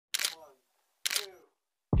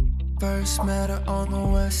First met her on the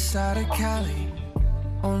west side of Cali.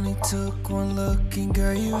 Only took one look and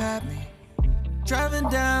girl, you had me. Driving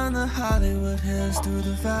down the Hollywood hills through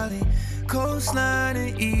the valley, coastline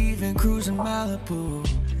and even cruising Malibu.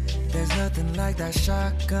 There's nothing like that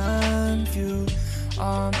shotgun view.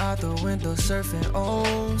 Arm out the window surfing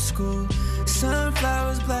old school.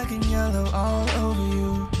 Sunflowers black and yellow all over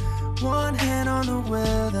you. One hand on the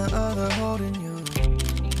wheel, the other holding you.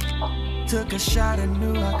 Took a shot and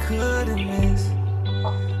knew I couldn't miss.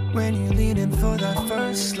 When you leaned in for that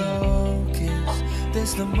first slow kiss,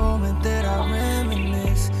 this the moment that I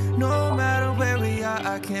reminisce. No matter where we are,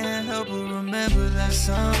 I can't help but remember that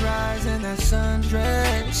sunrise and that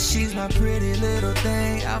sundress. She's my pretty little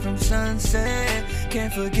thing out from Sunset.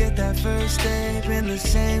 Can't forget that first day, been the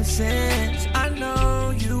same since. I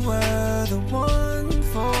know you were the one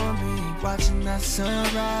for me. Watching that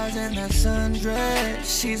sunrise and that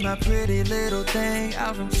sundress. She's my pretty little thing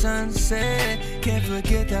out from Sunset. Can't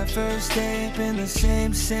forget that first day, been the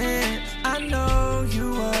same since. I know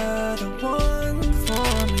you were the one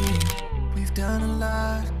for me. We've done a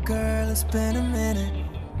lot, girl, it's been a minute.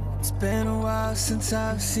 It's been a while since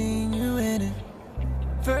I've seen you in it.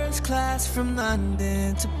 First class from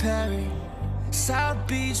London to Paris, South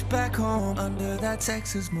Beach back home under that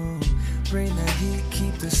Texas moon. Bring the heat,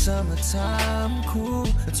 keep the summertime cool.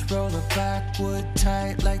 Let's roll it backwood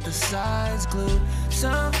tight like the sides glued.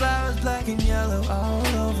 Sunflowers black and yellow all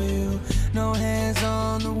over you. No hands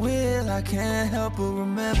on the wheel, I can't help but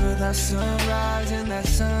remember that sunrise and that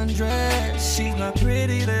sundress. She's my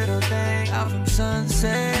pretty little thing out from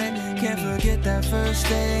Sunset. Can't forget that first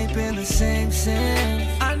day, been the same since.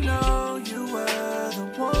 I know you were the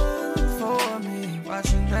one for me.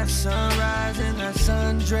 Watching that sunrise and that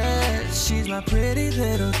sundress. She's my pretty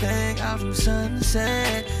little thing out from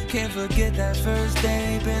Sunset. Can't forget that first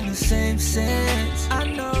day, been the same since. I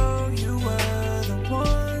know